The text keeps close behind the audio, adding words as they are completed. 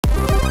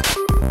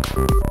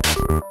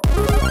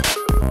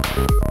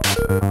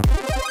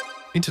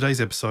In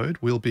today's episode,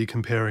 we'll be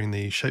comparing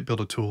the Shape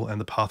Builder tool and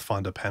the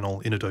Pathfinder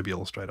panel in Adobe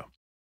Illustrator.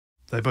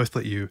 They both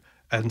let you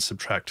add and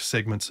subtract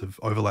segments of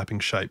overlapping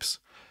shapes,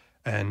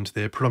 and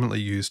they're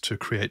predominantly used to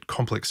create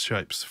complex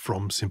shapes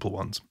from simple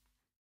ones.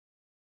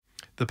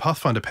 The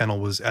Pathfinder panel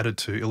was added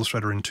to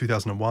Illustrator in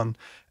 2001,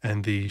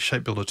 and the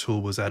Shape Builder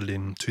tool was added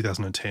in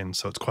 2010,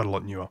 so it's quite a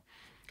lot newer.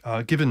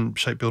 Given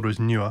Shape Builder is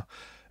newer,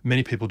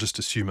 many people just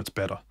assume it's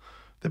better.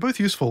 They're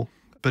both useful,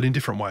 but in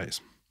different ways.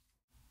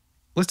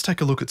 Let's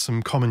take a look at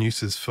some common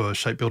uses for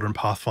Shape Builder and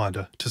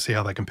Pathfinder to see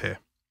how they compare.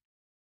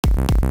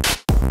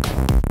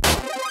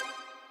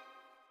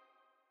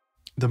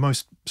 The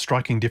most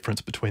striking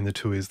difference between the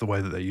two is the way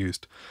that they're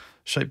used.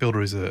 Shape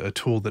Builder is a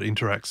tool that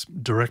interacts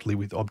directly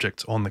with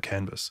objects on the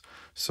canvas.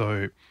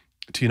 So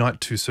to unite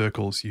two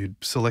circles,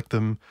 you'd select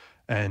them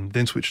and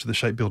then switch to the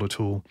Shape Builder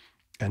tool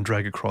and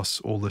drag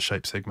across all the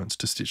shape segments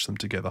to stitch them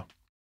together.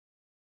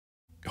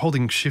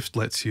 Holding Shift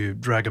lets you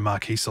drag a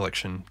marquee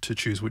selection to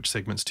choose which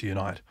segments to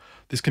unite.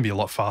 This can be a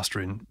lot faster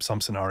in some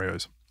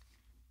scenarios.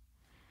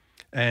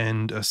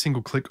 And a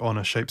single click on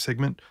a shape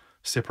segment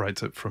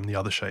separates it from the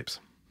other shapes.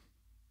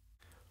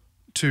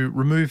 To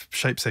remove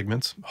shape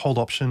segments, hold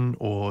Option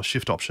or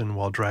Shift Option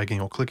while dragging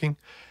or clicking,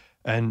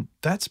 and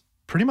that's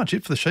pretty much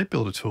it for the Shape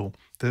Builder tool.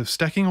 The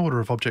stacking order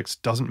of objects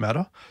doesn't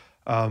matter.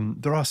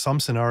 There are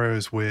some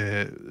scenarios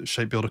where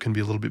Shape Builder can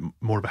be a little bit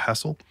more of a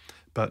hassle,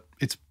 but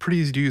it's pretty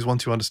easy to use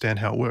once you understand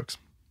how it works.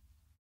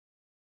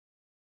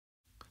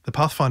 The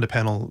Pathfinder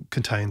panel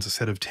contains a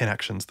set of 10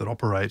 actions that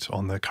operate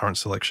on the current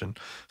selection.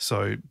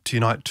 So to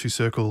unite two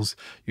circles,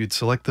 you'd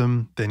select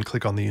them, then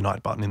click on the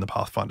Unite button in the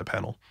Pathfinder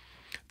panel.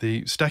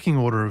 The stacking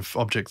order of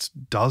objects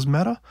does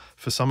matter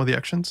for some of the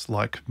actions,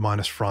 like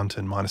minus front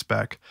and minus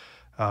back.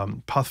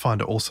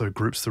 Pathfinder also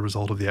groups the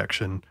result of the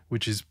action,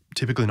 which is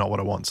typically not what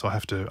I want, so I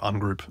have to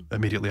ungroup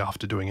immediately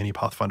after doing any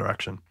Pathfinder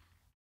action.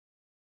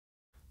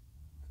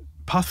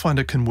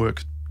 Pathfinder can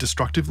work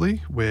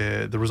destructively,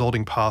 where the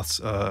resulting paths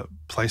are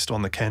placed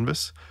on the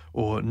canvas,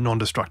 or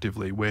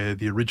non-destructively, where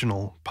the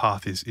original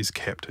path is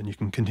kept and you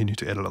can continue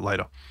to edit it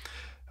later.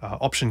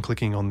 Option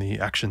clicking on the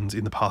actions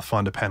in the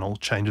Pathfinder panel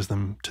changes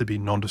them to be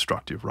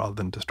non-destructive rather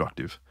than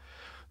destructive.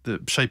 The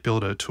Shape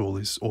Builder tool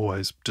is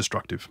always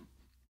destructive.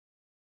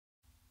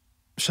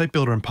 Shape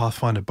Builder and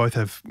Pathfinder both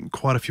have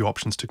quite a few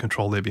options to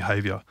control their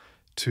behavior.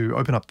 To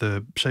open up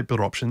the Shape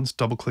Builder options,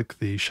 double-click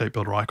the Shape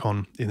Builder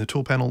icon in the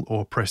tool panel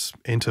or press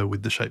Enter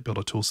with the Shape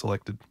Builder tool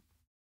selected.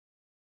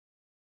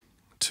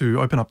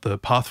 To open up the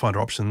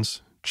Pathfinder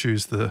options,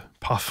 choose the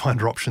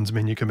Pathfinder options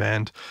menu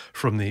command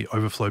from the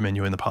Overflow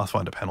menu in the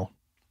Pathfinder panel.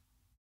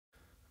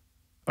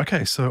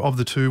 Okay, so of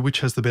the two, which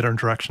has the better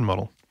interaction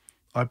model?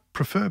 I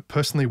prefer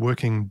personally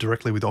working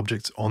directly with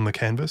objects on the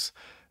canvas,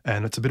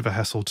 and it's a bit of a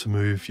hassle to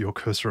move your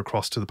cursor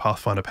across to the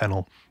Pathfinder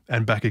panel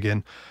and back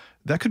again.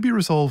 That could be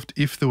resolved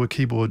if there were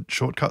keyboard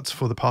shortcuts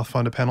for the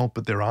Pathfinder panel,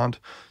 but there aren't.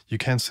 You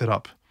can set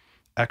up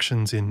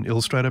actions in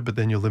Illustrator, but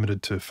then you're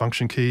limited to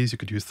function keys. You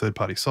could use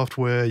third-party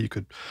software. You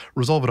could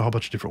resolve it a whole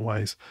bunch of different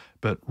ways.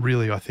 But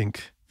really, I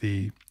think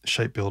the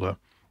Shape Builder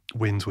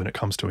wins when it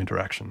comes to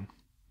interaction.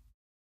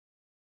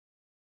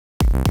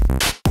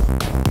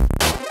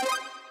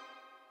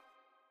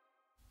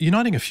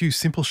 Uniting a few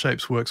simple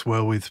shapes works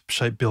well with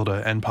Shape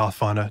Builder and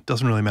Pathfinder.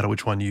 Doesn't really matter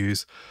which one you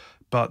use,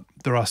 but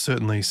there are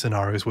certainly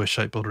scenarios where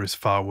Shape Builder is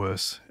far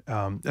worse.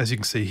 As you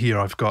can see here,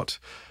 I've got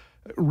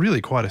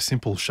really quite a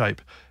simple shape,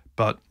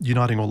 but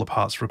uniting all the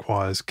parts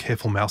requires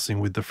careful mousing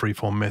with the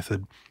freeform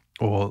method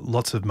or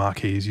lots of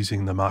marquees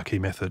using the marquee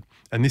method.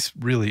 And this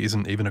really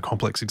isn't even a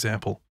complex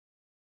example.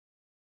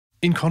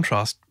 In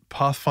contrast,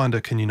 Pathfinder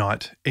can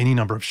unite any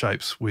number of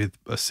shapes with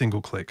a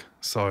single click.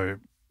 So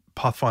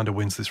Pathfinder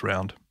wins this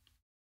round.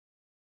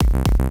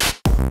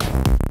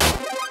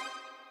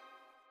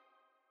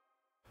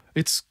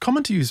 It's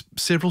common to use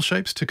several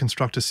shapes to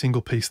construct a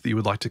single piece that you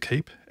would like to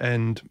keep,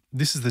 and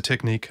this is the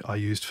technique I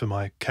used for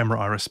my camera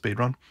iris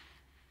speedrun.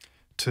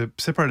 To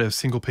separate a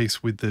single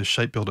piece with the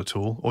Shape Builder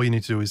tool, all you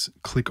need to do is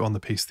click on the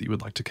piece that you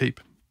would like to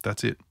keep.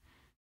 That's it.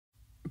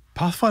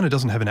 Pathfinder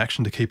doesn't have an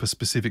action to keep a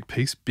specific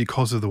piece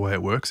because of the way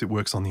it works. It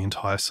works on the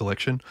entire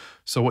selection.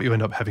 So what you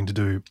end up having to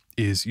do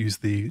is use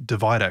the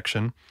divide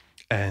action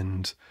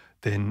and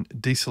then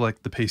deselect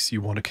the piece you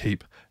want to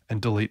keep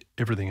and delete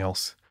everything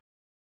else.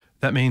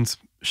 That means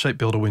Shape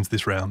Builder wins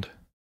this round.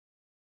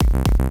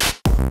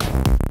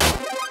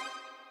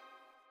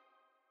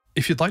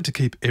 If you'd like to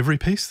keep every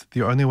piece,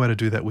 the only way to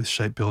do that with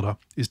Shape Builder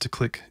is to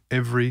click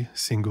every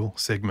single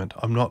segment.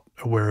 I'm not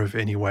aware of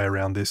any way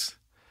around this.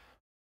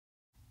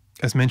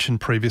 As mentioned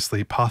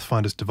previously,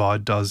 Pathfinder's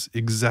divide does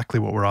exactly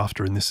what we're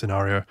after in this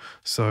scenario,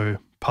 so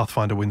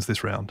Pathfinder wins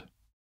this round.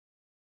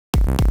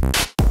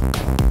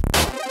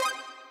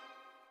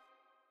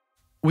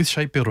 With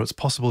Shape Builder, it's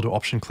possible to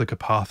option click a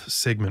path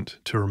segment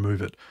to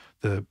remove it.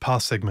 The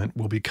path segment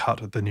will be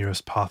cut at the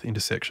nearest path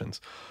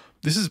intersections.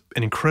 This is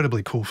an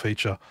incredibly cool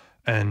feature,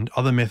 and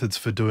other methods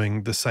for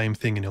doing the same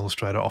thing in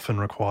Illustrator often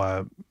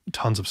require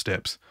tons of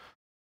steps.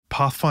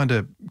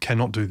 Pathfinder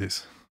cannot do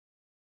this.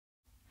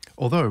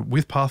 Although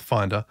with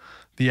Pathfinder,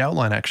 the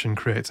outline action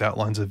creates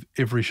outlines of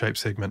every shape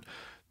segment.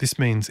 This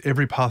means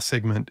every path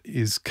segment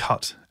is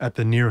cut at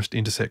the nearest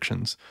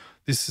intersections.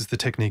 This is the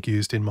technique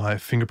used in my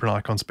fingerprint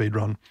icon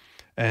speedrun.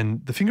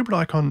 And the fingerprint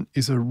icon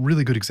is a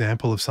really good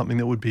example of something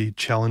that would be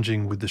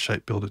challenging with the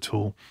shape builder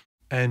tool.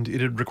 And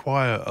it'd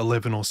require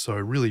 11 or so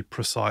really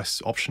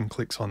precise option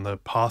clicks on the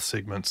path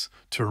segments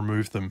to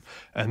remove them.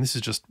 And this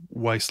is just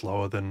way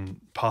slower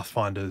than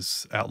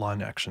Pathfinder's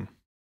outline action.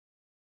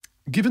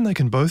 Given they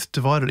can both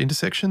divide at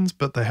intersections,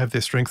 but they have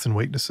their strengths and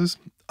weaknesses,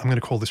 I'm going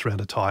to call this round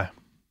a tie.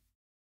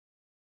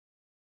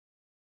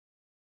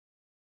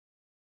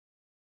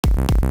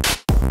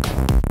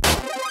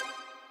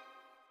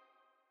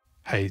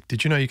 Hey,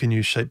 did you know you can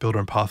use Shape Builder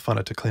and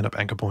Pathfinder to clean up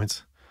anchor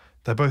points?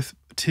 They both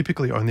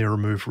typically only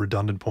remove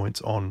redundant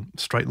points on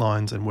straight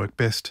lines and work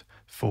best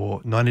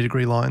for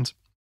 90-degree lines.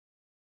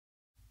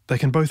 They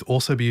can both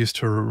also be used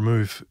to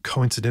remove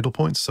coincidental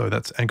points, so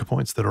that's anchor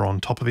points that are on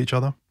top of each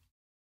other.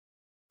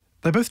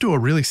 They both do a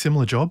really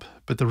similar job,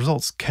 but the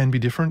results can be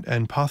different,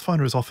 and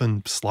Pathfinder is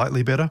often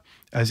slightly better.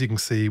 As you can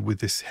see with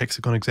this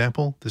hexagon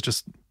example, there's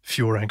just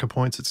fewer anchor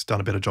points. It's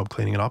done a better job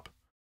cleaning it up.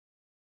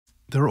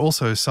 There are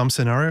also some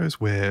scenarios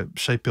where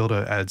Shape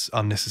Builder adds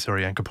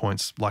unnecessary anchor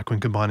points, like when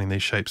combining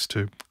these shapes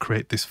to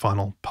create this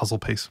final puzzle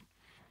piece.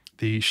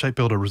 The Shape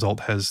Builder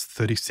result has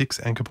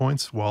 36 anchor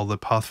points, while the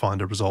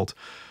Pathfinder result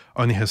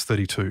only has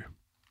 32.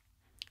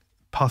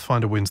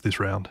 Pathfinder wins this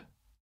round.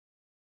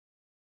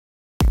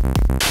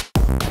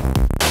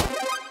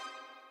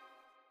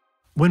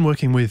 When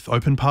working with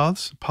open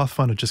paths,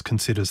 Pathfinder just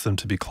considers them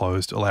to be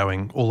closed,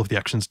 allowing all of the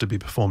actions to be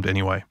performed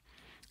anyway.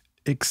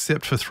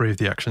 Except for 3 of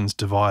the actions,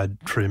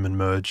 divide, trim, and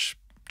merge,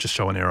 just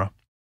show an error.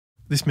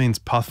 This means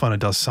Pathfinder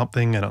does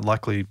something and it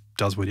likely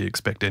does what you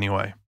expect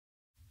anyway.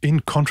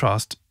 In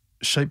contrast,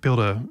 Shape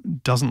Builder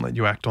doesn't let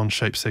you act on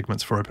shape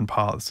segments for open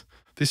paths.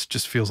 This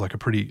just feels like a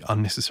pretty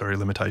unnecessary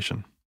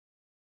limitation.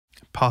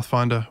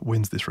 Pathfinder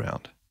wins this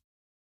round.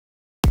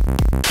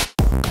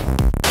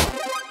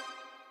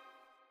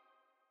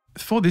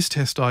 For this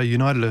test, I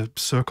united a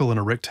circle and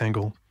a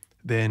rectangle,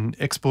 then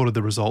exported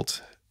the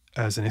result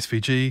as an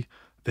SVG,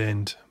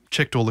 then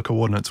checked all the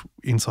coordinates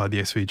inside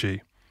the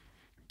SVG.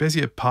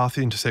 Bezier path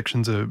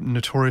intersections are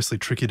notoriously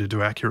tricky to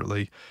do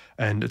accurately,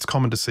 and it's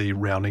common to see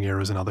rounding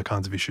errors and other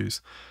kinds of issues.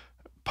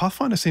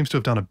 Pathfinder seems to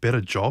have done a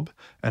better job,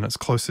 and it's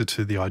closer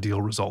to the ideal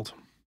result.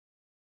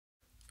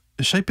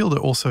 The Shape Builder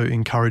also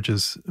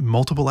encourages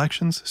multiple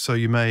actions, so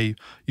you may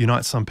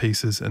unite some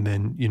pieces and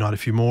then unite a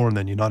few more and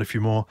then unite a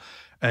few more,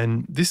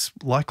 and this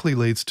likely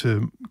leads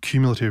to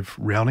cumulative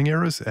rounding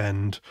errors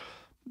and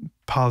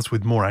paths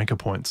with more anchor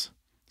points.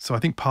 So I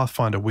think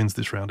Pathfinder wins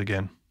this round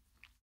again.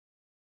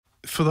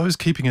 For those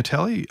keeping a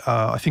tally,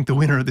 I think the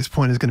winner at this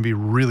point is going to be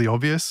really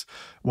obvious.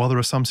 While there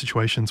are some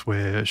situations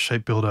where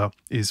Shape Builder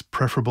is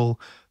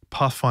preferable,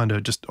 Pathfinder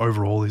just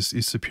overall is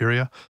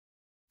superior.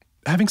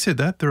 Having said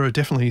that, there are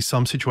definitely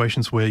some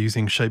situations where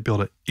using Shape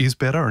Builder is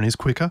better and is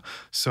quicker.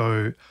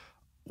 So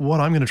what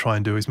I'm going to try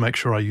and do is make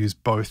sure I use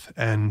both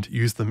and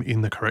use them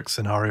in the correct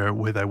scenario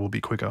where they will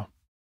be quicker.